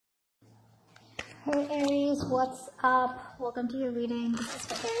Hey Aries, what's up? Welcome to your reading. This is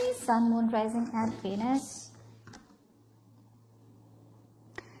for Aries, Sun, Moon, Rising and Venus.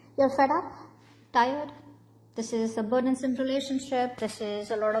 You're fed up? Tired? This is a burdensome relationship. This is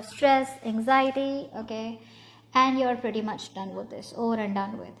a lot of stress, anxiety, okay? And you're pretty much done with this, over and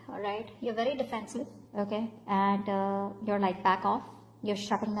done with, alright? You're very defensive, okay? And you're like back off. You're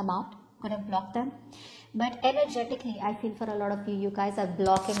shutting them out. Gonna block them. But energetically, I feel for a lot of you, you guys are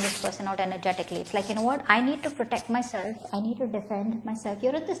blocking this person out energetically. It's like, you know what? I need to protect myself. I need to defend myself.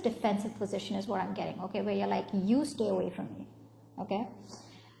 You're in this defensive position is what I'm getting, okay? Where you're like, you stay away from me, okay?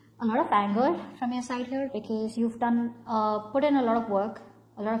 A lot of anger from your side here because you've done, put in a lot of work,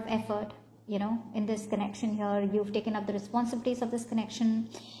 a lot of effort, you know, in this connection here. You've taken up the responsibilities of this connection.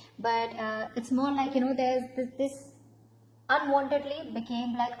 But it's more like, you know, there's this unwantedly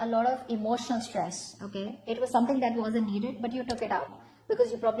became like a lot of emotional stress, okay? It was something that wasn't needed, but you took it out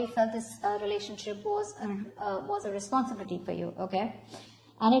because you probably felt this relationship was a responsibility for you, okay?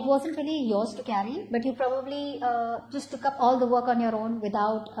 And it wasn't really yours to carry, but you probably just took up all the work on your own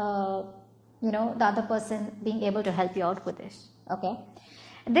without, you know, the other person being able to help you out with this, okay?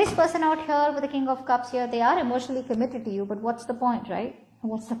 This person out here with the King of Cups here, they are emotionally committed to you, but what's the point, right?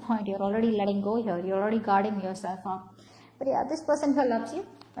 What's the point? You're already letting go here. You're already guarding yourself up. But yeah, this person here loves you,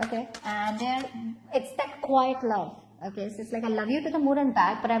 okay? And it's that quiet love, okay? So it's like, I love you to the moon and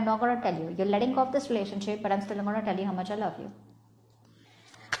back, but I'm not going to tell you. You're letting go of this relationship, but I'm still going to tell you how much I love you.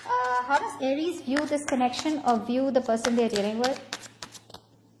 How does Aries view this connection or view the person they're dealing with?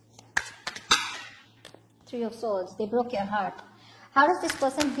 Three of Swords, they broke your heart. How does this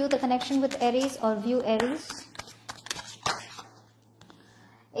person view the connection with Aries or view Aries?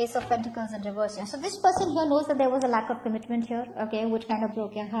 Ace of Pentacles in reverse here. So this person here knows that there was a lack of commitment here, okay, which kind of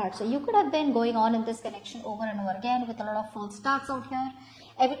broke your heart. So you could have been going on in this connection over and over again with a lot of false starts out here.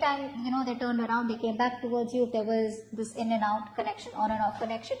 Every time, you know, they turned around, they came back towards you. If there was this in and out connection, on and off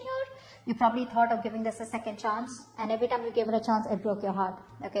connection here, you probably thought of giving this a second chance. And every time you gave it a chance, it broke your heart,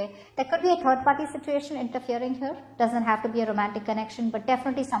 okay. There could be a third party situation interfering here. Doesn't have to be a romantic connection, but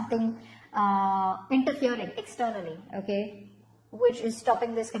definitely something interfering externally, okay, which is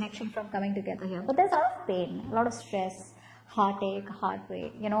stopping this connection from coming together here. But there's a lot of pain, a lot of stress, heartache,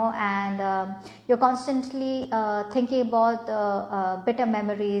 heartbreak, you know, and you're constantly thinking about the bitter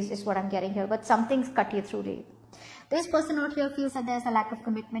memories is what I'm getting here, but something's cut you through deep. This person out here feels that there's a lack of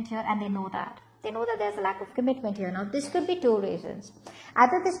commitment here, and they know that. They know that there's a lack of commitment here. Now, this could be two reasons.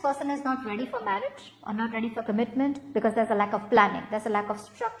 Either this person is not ready for marriage or not ready for commitment because there's a lack of planning. There's a lack of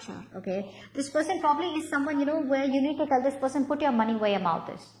structure, okay? This person probably is someone, you know, where you need to tell this person, put your money where your mouth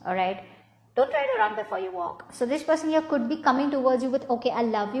is, all right? Don't try to run before you walk. So this person here could be coming towards you with, okay, I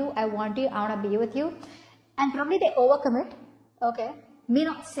love you, I want you, I want to be with you. And probably they overcommit, okay? May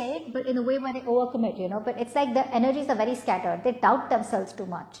not say it, but in a way where they overcommit, you know? But it's like the energies are very scattered. They doubt themselves too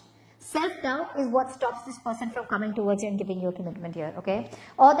much. Self-doubt is what stops this person from coming towards you and giving you a commitment here, okay?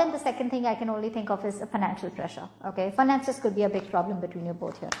 Or then the second thing I can only think of is financial pressure, okay? Finances could be a big problem between you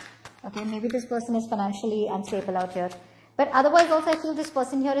both here, okay? Maybe this person is financially unstable out here. But otherwise also I feel this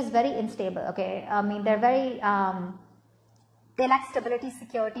person here is very unstable, okay? I mean, they're very, they lack stability,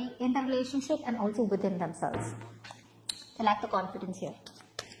 security in the relationship and also within themselves. They lack the confidence here.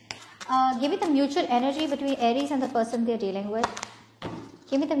 Give me the mutual energy between Aries and the person they're dealing with.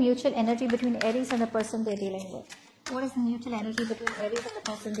 Give me the mutual energy between Aries and the person they're dealing with. What is the mutual energy between Aries and the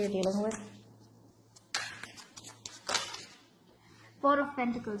person they're dealing with? Four of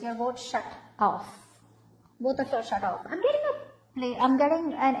Pentacles. You're both shut off. Both of you are shut off. I'm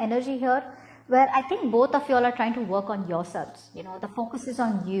getting an energy here where I think both of you all are trying to work on yourselves. You know, the focus is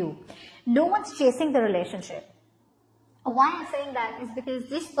on you. No one's chasing the relationship. Why I'm saying that is because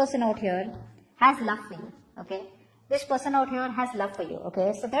this person out here has love for you, okay? This person out here has love for you,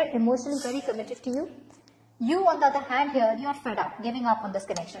 okay? So they're emotionally very committed to you. You, on the other hand here, you're fed up, giving up on this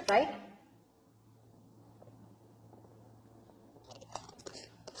connection, right?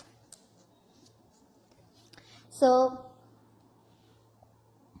 So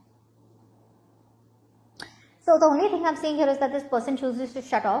the only thing I'm saying here is that this person chooses to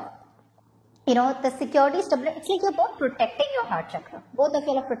shut off. You know, the security, stability, it's like you're both protecting your heart chakra. Both of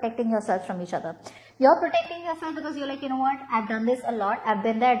you are protecting yourselves from each other. You're protecting yourself because you're like, you know what, I've done this a lot. I've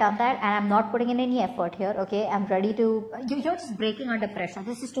been there, done that, and I'm not putting in any effort here, okay? I'm ready to, you're just breaking under pressure.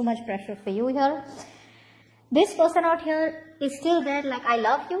 This is too much pressure for you here. This person out here is still there, like, I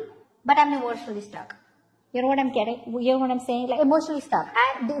love you, but I'm emotionally stuck. You know what I'm getting? You know what I'm saying? Like emotionally stuck.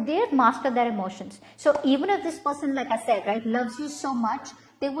 And they've mastered their emotions. So even if this person, like I said, right, loves you so much,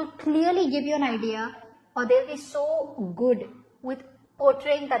 they will clearly give you an idea, or they'll be so good with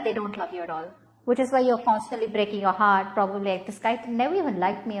portraying that they don't love you at all. which is why you're constantly breaking your heart. Probably like, this guy never even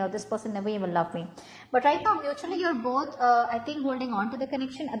liked me, or this person never even loved me. But right now, mutually, you're both, I think, holding on to the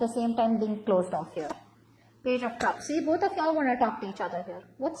connection, at the same time being closed off here. Page of Cups. See, both of y'all want to talk to each other here.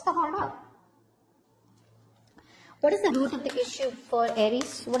 What's the hold up? What is the root of the issue for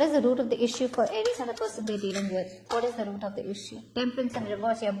Aries? What is the root of the issue for Aries and the person they're dealing with? What is the root of the issue? Temperance and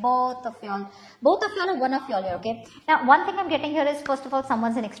reverse here. Both of y'all or one of y'all here, okay? Now, one thing I'm getting here is, first of all,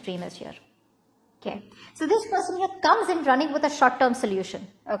 someone's an extremist here. Okay. So this person here comes in running with a short-term solution.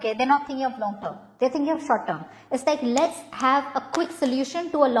 Okay. They're not thinking of long-term. They're thinking of short-term. It's like, let's have a quick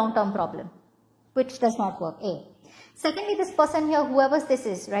solution to a long-term problem, which does not work. A. Secondly, this person here, whoever this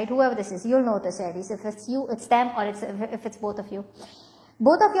is, right? Whoever this is, you'll know this, Aries. If it's you, it's them, or if it's both of you.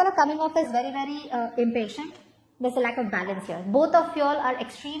 Both of you are coming off as very, very impatient. There's a lack of balance here. Both of you all are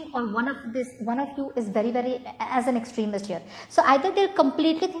extreme, or one of you is very, very as an extremist here. So either they'll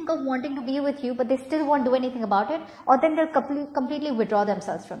completely think of wanting to be with you, but they still won't do anything about it, or then they'll completely withdraw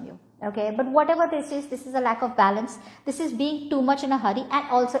themselves from you. Okay, but whatever this is a lack of balance. This is being too much in a hurry and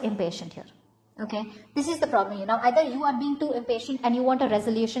also impatient here. Okay, this is the problem here. Now, either you are being too impatient and you want a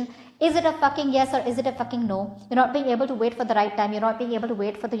resolution. Is it a fucking yes or is it a fucking no? You're not being able to wait for the right time. You're not being able to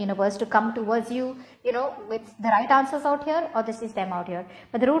wait for the universe to come towards you, with the right answers out here, or this is them out here.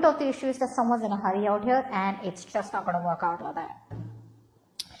 But the root of the issue is that someone's in a hurry out here and it's just not going to work out like that.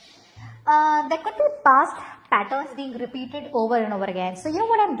 There could be past patterns being repeated over and over again. So you know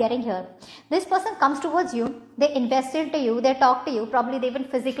what I'm getting here? This person comes towards you, they invest into you, they talk to you, probably they even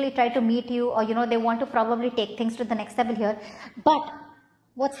physically try to meet you, or they want to probably take things to the next level here. But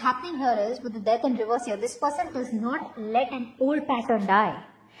what's happening here is, with the death in reverse here, this person does not let an old pattern die.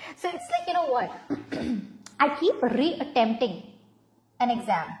 So it's like, you know what? I keep re-attempting an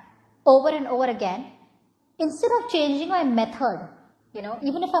exam over and over again. Instead of changing my method,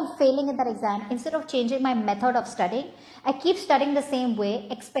 even if I'm failing in that exam, instead of changing my method of studying, I keep studying the same way,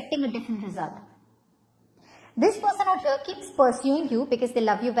 expecting a different result. This person out here keeps pursuing you because they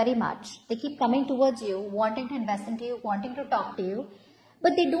love you very much. They keep coming towards you, wanting to invest into you, wanting to talk to you,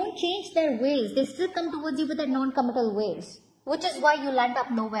 but they don't change their ways. They still come towards you with their non-committal ways, which is why you land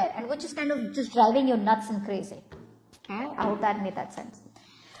up nowhere, and which is kind of just driving you nuts and crazy. Okay, I hope that made that sense.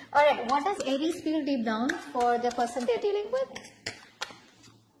 Alright, what does Aries feel deep down for the person they're dealing with?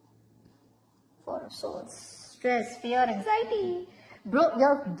 Four of Swords. Stress, fear, anxiety. Bro,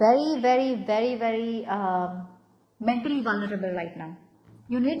 you're very, very, very, very mentally vulnerable right now.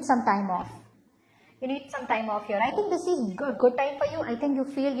 You need some time off. You need some time off here. I think this is a good time for you. I think you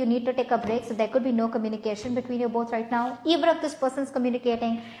feel you need to take a break. So there could be no communication between you both right now. Even if this person's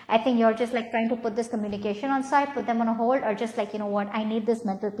communicating, I think you're just like trying to put this communication on side, put them on a hold, or just like, you know what, I need this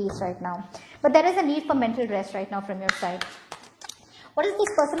mental peace right now. But there is a need for mental rest right now from your side. What does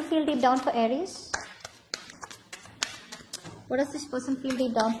this person feel deep down for Aries? What does this person feel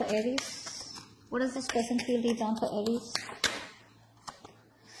deep down for Aries? What does this person feel deep down for Aries?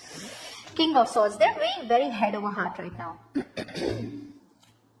 King of Swords. They're being very head over heart right now.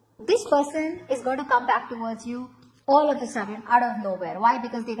 This person is going to come back towards you all of a sudden out of nowhere. Why?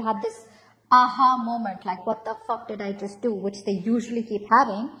 Because they've had this aha moment, like what the fuck did I just do, which they usually keep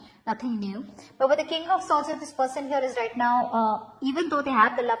having, nothing new. But with the King of Swords, this person here is right now, even though they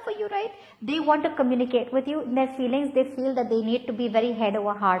have the love for you, right, they want to communicate with you in their feelings. They feel that they need to be very head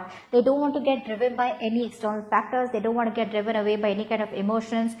over heart. They don't want to get driven by any external factors. They don't want to get driven away by any kind of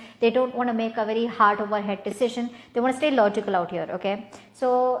emotions. They don't want to make a very heart over head decision. They want to stay logical out here, okay?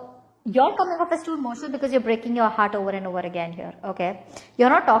 So you're coming off as too emotional because you're breaking your heart over and over again here, okay?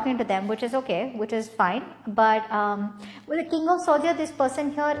 You're not talking to them, which is okay, which is fine. But with the King of Swords, this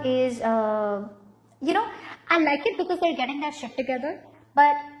person here is, I like it because they're getting their shit together.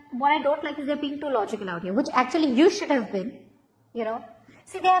 But what I don't like is they're being too logical out here, which actually you should have been,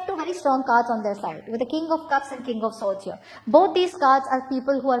 See, they have two very strong cards on their side, with the King of Cups and King of Swords here. Both these cards are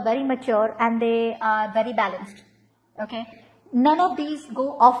people who are very mature and they are very balanced, okay? None of these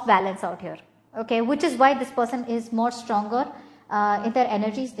go off balance out here, okay, which is why this person is more stronger in their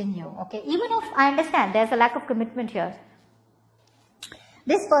energies than you, okay. Even if I understand there's a lack of commitment here,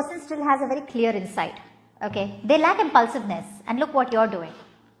 this person still has a very clear insight, okay. They lack impulsiveness, and look what you're doing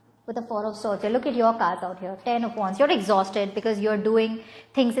with the Four of Swords. Look at your cards out here. 10 of Wands. You're exhausted because you're doing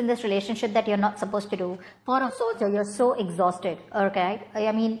things in this relationship that you're not supposed to do. Four of Swords, you're so exhausted, okay.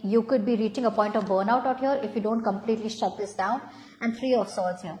 I mean, you could be reaching a point of burnout out here if you don't completely shut this down. And Three of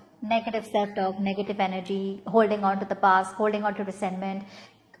Swords here. Negative self-talk, negative energy, holding on to the past, holding on to resentment,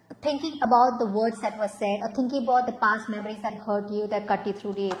 thinking about the words that were said, or thinking about the past memories that hurt you, that cut you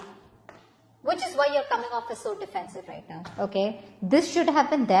through deep. Which is why you're coming off as so defensive right now, okay. This should have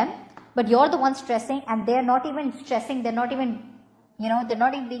been them, but you're the one stressing, and they're not even stressing, they're not even, they're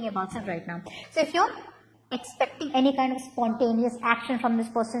not even being impulsive right now. So if you're expecting any kind of spontaneous action from this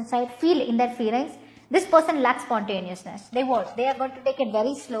person's side, feel in their feelings, this person lacks spontaneousness. They won't. They are going to take it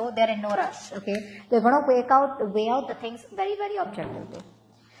very slow. They're in no rush. Okay, they're going to weigh out the things very, very objectively.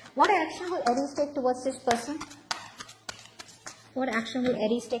 What action will Aries take towards this person? What action will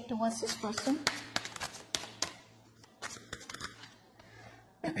Aries take towards this person?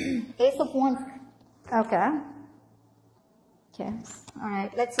 Ace of Wands. Okay. Okay.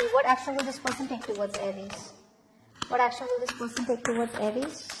 Alright. Let's see. What action will this person take towards Aries? What action will this person take towards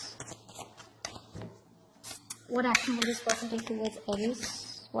Aries? What action will this person take towards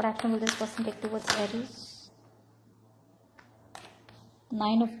Aries? What action will this person take towards Aries?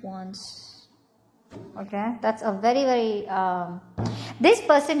 9 of Wands. Okay, that's a very, very, this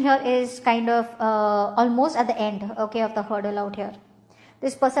person here is kind of almost at the end, okay, of the hurdle out here.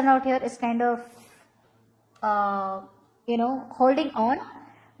 This person out here is kind of, holding on,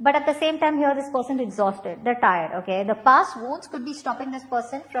 but at the same time here this person is exhausted, they're tired, okay. The past wounds could be stopping this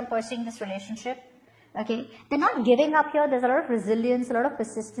person from pursuing this relationship. Okay, they're not giving up here. There's a lot of resilience, a lot of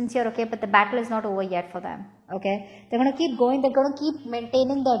persistence here, okay, but the battle is not over yet for them, okay. They're going to keep going, they're going to keep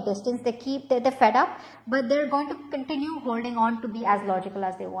maintaining their distance, they're fed up, but they're going to continue holding on to be as logical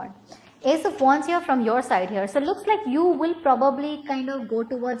as they want. Ace of Wands here from your side here, so looks like you will probably kind of go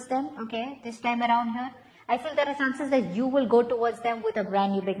towards them, okay, this time around here. I feel there are chances that you will go towards them with a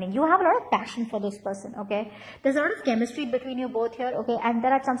brand new beginning. You have a lot of passion for this person, okay. There's a lot of chemistry between you both here, okay, and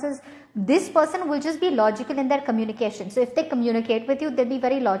there are chances this person will just be logical in their communication. So if they communicate with you, they'll be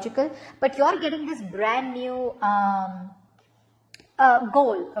very logical, but you're getting this brand new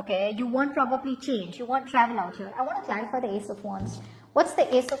goal, okay. You want probably change, you want travel out here. I want to clarify the Ace of Wands. What's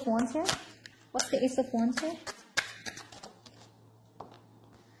the Ace of Wands here? What's the Ace of Wands here?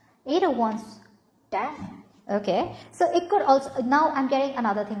 8 of Wands. Damn. Okay, so it could also, now I'm getting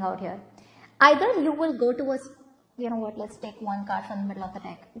another thing out here. Either you will go towards, you know what, let's take one card from the middle of the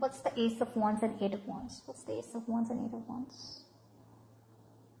deck. What's the Ace of Wands and 8 of Wands? What's the Ace of Wands and 8 of Wands?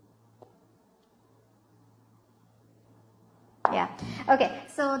 Yeah, okay,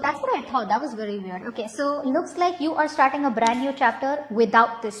 so that's what I thought. That was very weird. Okay, so looks like you are starting a brand new chapter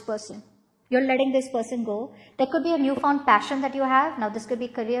without this person. You're letting this person go. There could be a newfound passion that you have. Now this could be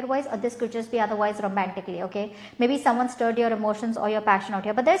career-wise, or this could just be otherwise romantically, okay? Maybe someone stirred your emotions or your passion out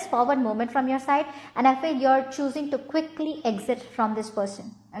here. But there's forward movement from your side, and I feel you're choosing to quickly exit from this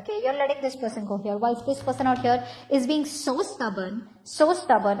person, okay? You're letting this person go here, whilst this person out here is being so stubborn,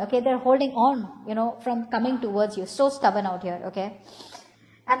 okay? They're holding on, you know, from coming towards you. So stubborn out here, okay?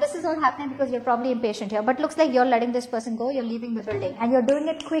 And this is all happening because you're probably impatient here. But looks like you're letting this person go. You're leaving the building. And you're doing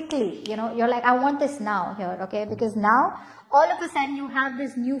it quickly. You know, you're like, I want this now here, okay? Because now, all of a sudden, you have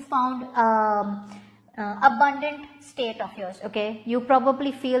this newfound abundant state of yours, okay? You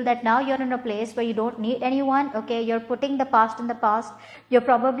probably feel that now you're in a place where you don't need anyone, okay? You're putting the past in the past. You're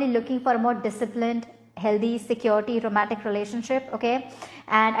probably looking for a more disciplined, healthy, security, romantic relationship, okay?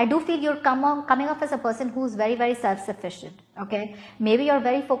 And I do feel you're coming off as a person who's very, very self-sufficient, okay? Maybe you're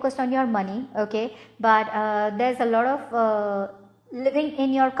very focused on your money, okay? But there's a lot of living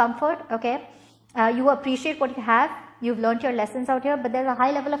in your comfort, okay? You appreciate what you have. You've learned your lessons out here, but there's a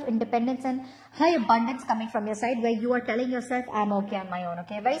high level of independence and high abundance coming from your side where you are telling yourself, I'm okay on my own,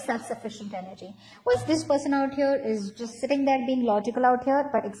 okay? Very self-sufficient energy. Whereas this person out here is just sitting there being logical out here,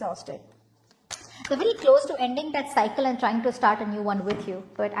 but exhausted. They're very close to ending that cycle and trying to start a new one with you.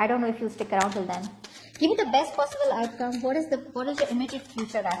 But I don't know if you'll stick around till then. Give it the best possible outcome. What is your immediate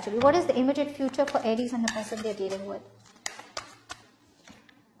future actually? What is the immediate future for Aries and the person they're dealing with?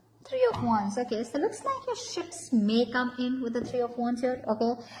 3 of Wands. Okay, so looks like your ships may come in with the 3 of Wands here.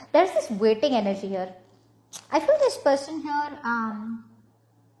 Okay, there's this waiting energy here. I feel this person here,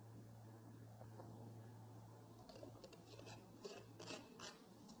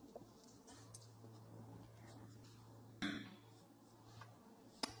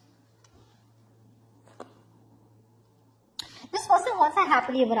 this person wants a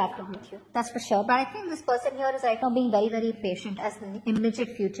happily ever after with you, that's for sure. But I think this person here is right now being very, very patient as the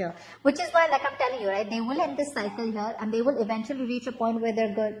immediate future. Which is why, like I'm telling you, right, they will end this cycle here and they will eventually reach a point where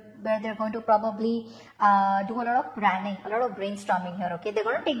they're going to probably do a lot of planning, a lot of brainstorming here, okay? They're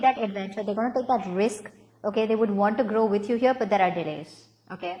going to take that adventure, they're going to take that risk, okay? They would want to grow with you here, but there are delays,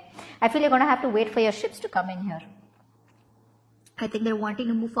 okay? I feel you're going to have to wait for your ships to come in here. I think they're wanting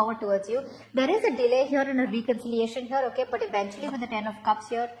to move forward towards you. There is a delay here and a reconciliation here, okay? But eventually with the 10 of Cups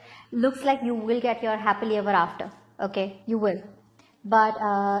here, looks like you will get your happily ever after, okay? You will. but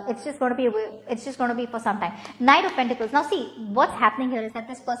it's just going to be for some time. Knight of Pentacles. Now see, what's happening here is that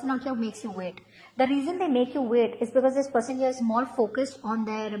this person out here makes you wait. The reason they make you wait is because this person here is more focused on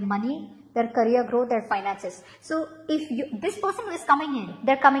their money, their career growth, their finances. So if this person who is coming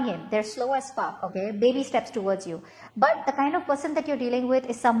in, they're slow as fuck, okay, baby steps towards you. But the kind of person that you're dealing with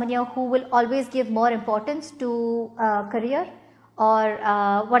is someone here who will always give more importance to career,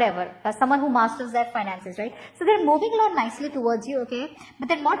 or whatever, someone who masters their finances, right? So they're moving along nicely towards you, okay, but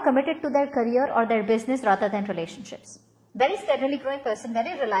they're not committed to their career or their business rather than relationships. Very steadily growing person,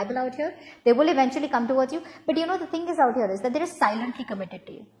 very reliable out here. They will eventually come towards you, but you know, the thing is out here is that they're silently committed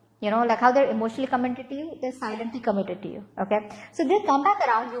to you. You know, like how they're emotionally committed to you, they're silently committed to you, okay? So they'll come back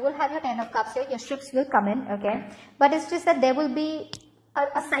around, you will have your 10 of cups here, your ships will come in, okay? But it's just that there will be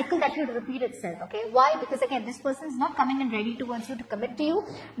a cycle that will repeat itself, okay? Why? Because again, this person is not coming in ready towards you to commit to you,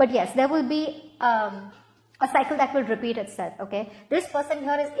 but yes, there will be a cycle that will repeat itself, okay? This person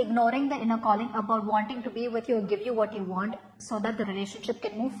here is ignoring the inner calling about wanting to be with you or give you what you want so that the relationship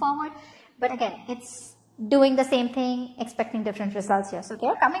can move forward. But again, it's doing the same thing, expecting different results here. So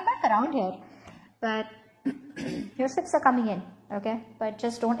they're coming back around here, but your ships are coming in, okay? But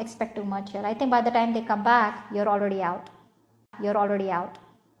just don't expect too much here. I think by the time they come back, you're already out. You're already out.